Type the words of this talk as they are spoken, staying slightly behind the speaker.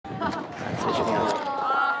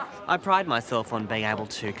I pride myself on being able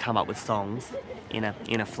to come up with songs in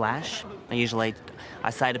a flash. I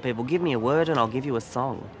say to people, give me a word and I'll give you a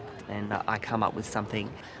song. And I come up with something.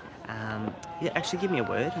 Yeah, actually give me a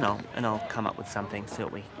word and I'll come up with something, see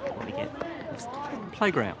what we get.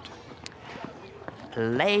 Playground.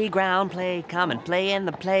 Playground, come and play in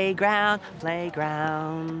the playground,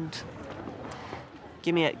 playground.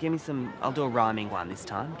 Give me some, I'll do a rhyming one this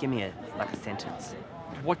time. Give me a sentence.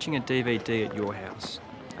 Watching a DVD at your house.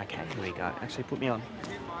 Okay, here we go. Actually, put me on.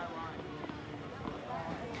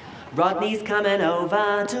 Rodney's coming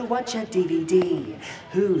over to watch a DVD.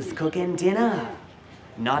 Who's cooking dinner?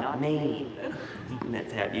 Not me. And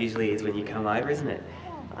that's how it usually is when you come over, isn't it?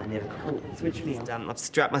 I never cook. Switch me. I've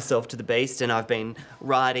strapped myself to the beast and I've been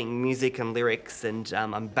writing music and lyrics and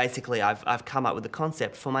I've come up with the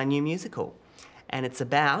concept for my new musical. And it's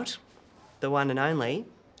about the one and only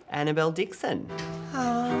Annabel Dickson.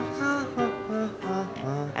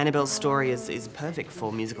 Annabel's story is perfect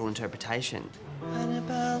for musical interpretation.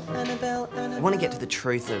 Annabel. I want to get to the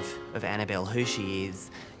truth of Annabel, who she is,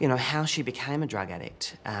 you know, how she became a drug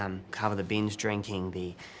addict, cover the binge drinking,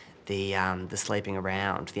 the sleeping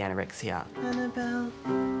around, the anorexia. Annabel,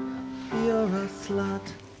 you're a slut.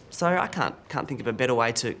 So I can't think of a better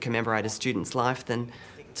way to commemorate a student's life than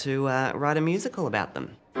to write a musical about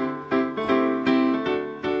them.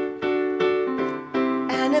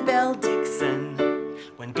 Annabel Dickson,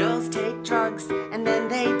 when girls take drugs and then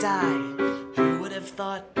they die. Who would have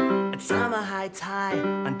thought at Summer Heights High,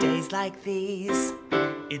 on days like these,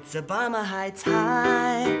 it's a bummer Heights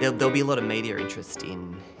High. There'll be a lot of media interest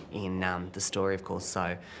in the story, of course,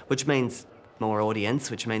 so, which means more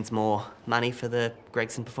audience, which means more money for the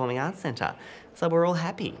Gregson Performing Arts Centre. So we're all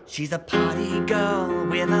happy. She's a party girl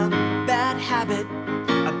with a bad habit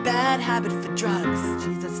for drugs.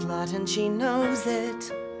 She's a slut and she knows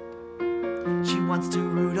it. She wants to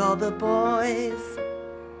root all the boys.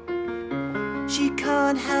 She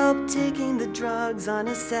can't help taking the drugs on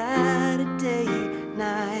a Saturday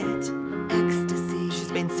night. Ecstasy.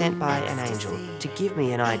 She's been sent by an angel to give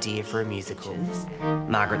me an idea for a musical.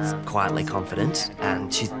 Margaret's quietly confident,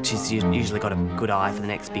 and she's usually got a good eye for the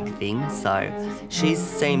next big thing, so she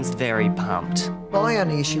seems very pumped. My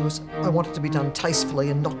only issue was I wanted to be done tastefully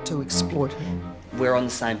and not to exploit her. We're on the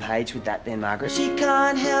same page with that then, Margaret. She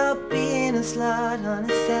can't help being a slut on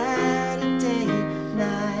a Saturday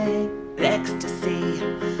night. Ecstasy,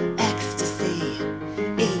 ecstasy,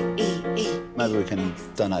 Maybe we can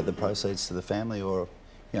donate the proceeds to the family or,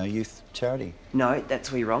 you know, youth charity. No,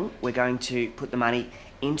 that's where you're wrong. We're going to put the money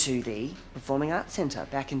into the Performing Arts Centre,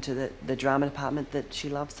 back into the drama department that she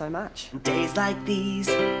loves so much. Days like these,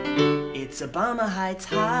 it's a bummer Heights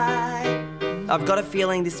High. I've got a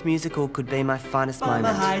feeling this musical could be my finest moment.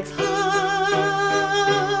 Bummer Heights High,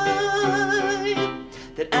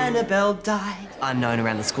 that Annabel died. I'm known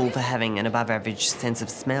around the school for having an above-average sense of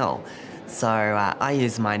smell, so I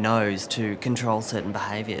use my nose to control certain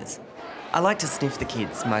behaviours. I like to sniff the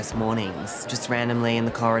kids most mornings, just randomly in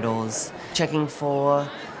the corridors, checking for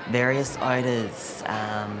various odours,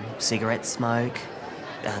 cigarette smoke,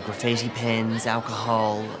 graffiti pens,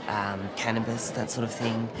 alcohol, cannabis, that sort of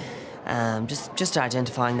thing. Just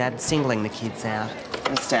identifying that, singling the kids out.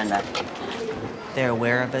 Let's stand back. They're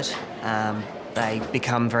aware of it. They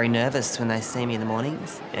become very nervous when they see me in the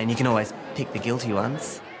mornings, and you can always pick the guilty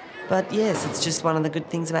ones. But yes, it's just one of the good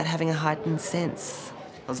things about having a heightened sense.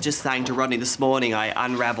 I was just saying to Rodney this morning, I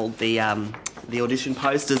unravelled the audition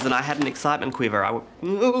posters and I had an excitement quiver.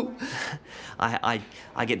 I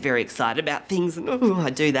get very excited about things and I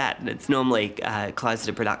do that. And it's normally closer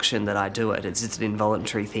to production that I do it. It's just an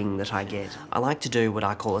involuntary thing that I get. I like to do what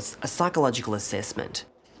I call a psychological assessment.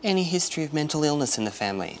 Any history of mental illness in the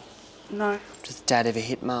family? No. Does Dad ever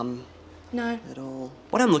hit Mum? No. At all?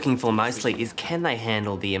 What I'm looking for mostly is, can they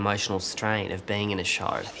handle the emotional strain of being in a show?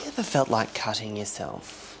 Have you ever felt like cutting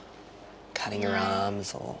yourself? Cutting your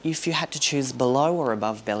arms, or if you had to choose below or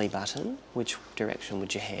above belly button, which direction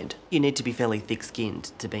would you head? You need to be fairly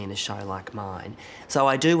thick-skinned to be in a show like mine. So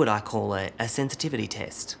I do what I call a sensitivity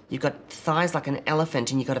test. You've got thighs like an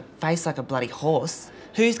elephant and you've got a face like a bloody horse.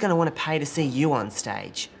 Who's going to want to pay to see you on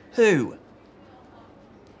stage? Who?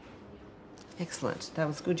 Excellent. That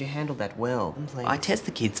was good. You handled that well. I test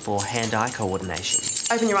the kids for hand-eye coordination.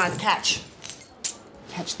 Open your eyes. Catch.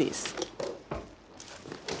 Catch this.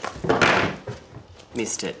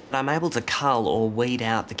 Missed it. I'm able to cull or weed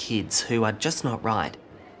out the kids who are just not right.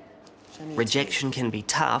 Rejection can be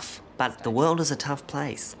tough, but the world is a tough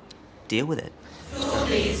place. Deal with it. Fool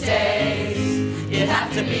these days. You'd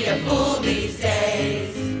have to be a fool these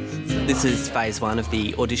days. This is phase one of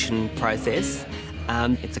the audition process.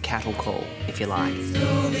 It's a cattle call, if you like.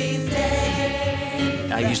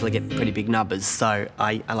 I usually get pretty big numbers, so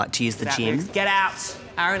I like to use the gym. Get out!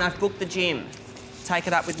 Aaron, I've booked the gym. Take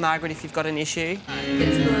it up with Margaret if you've got an issue.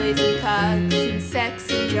 There's boys and pugs and sex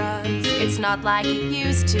and drugs. It's not like it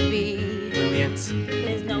used to be. Brilliant.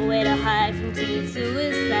 There's no way to hide from teen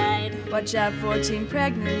suicide. Watch out for teen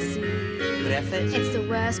pregnancy. Good effort. It's the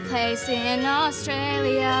worst place in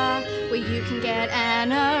Australia where you can get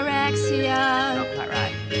anorexia. Not quite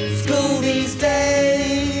right. School these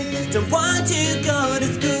days, don't want to go to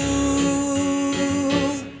school.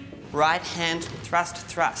 Right hand thrust,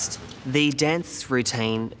 thrust. The dance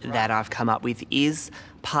routine that I've come up with is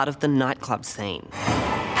part of the nightclub scene.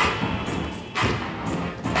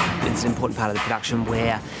 It's an important part of the production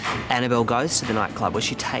where Annabel goes to the nightclub where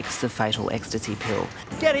she takes the fatal ecstasy pill.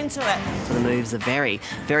 Get into it. So the moves are very,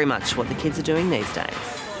 very much what the kids are doing these days.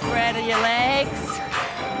 Spread your legs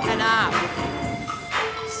and up.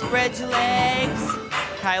 Spread your legs.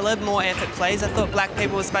 Caleb, more effort, please. I thought black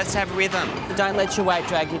people were supposed to have rhythm. Don't let your weight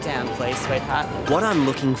drag you down, please, sweetheart. What I'm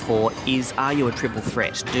looking for is, are you a triple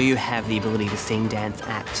threat? Do you have the ability to sing, dance,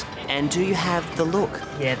 act? And do you have the look?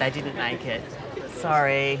 Yeah, they didn't make it.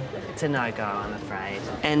 Sorry. It's a no-go, I'm afraid.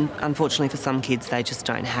 And unfortunately for some kids, they just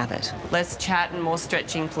don't have it. Less chat and more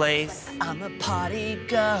stretching, please. I'm a party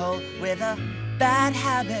girl with a bad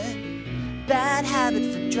habit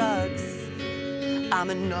for drugs.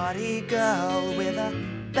 I'm a naughty girl with a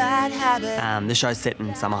bad habit. The show's set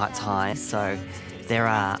in Summer Heights High, so there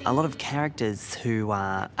are a lot of characters who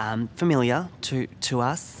are familiar to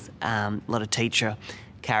us, a lot of teacher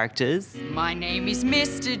characters. My name is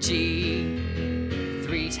Mr. G.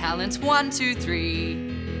 3 talents, 1, 2,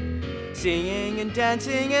 3. Singing and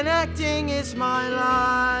dancing and acting is my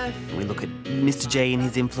life. We look at Mr. G and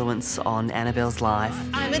his influence on Annabel's life.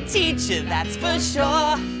 I'm a teacher, that's for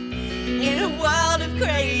sure. In a world of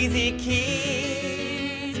crazy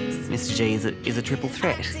kids. Mr. G is a triple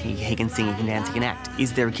threat. He can sing, he can dance, he can act.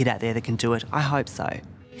 Is there a kid out there that can do it? I hope so.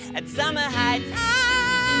 At Summer Heights High.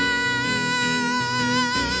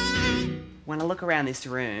 When I look around this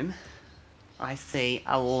room, I see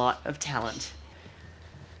a lot of talent.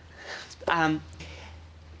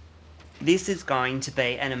 This is going to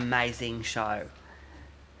be an amazing show.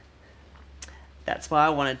 That's why I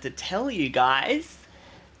wanted to tell you guys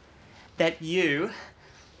that you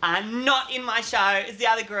are not in my show. It's the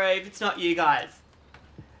other group. It's not you guys.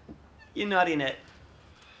 You're not in it.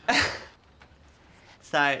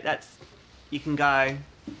 So that's... You can go.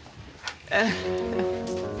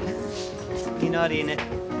 You're not in it.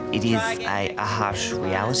 It is a harsh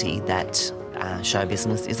reality that show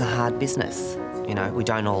business is a hard business. You know, we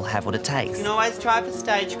don't all have what it takes. You can always try for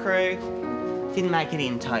stage crew. Didn't make it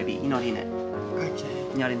in, Toby. You're not in it. Okay.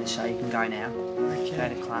 You're not in the show. You can go now. Okay. Go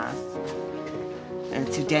to class. And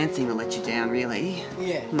it's your dancing that let you down, really.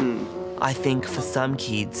 Yeah. I think for some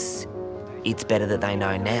kids, it's better that they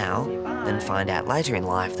know now than find out later in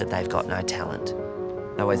life that they've got no talent.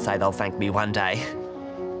 I always say they'll thank me one day.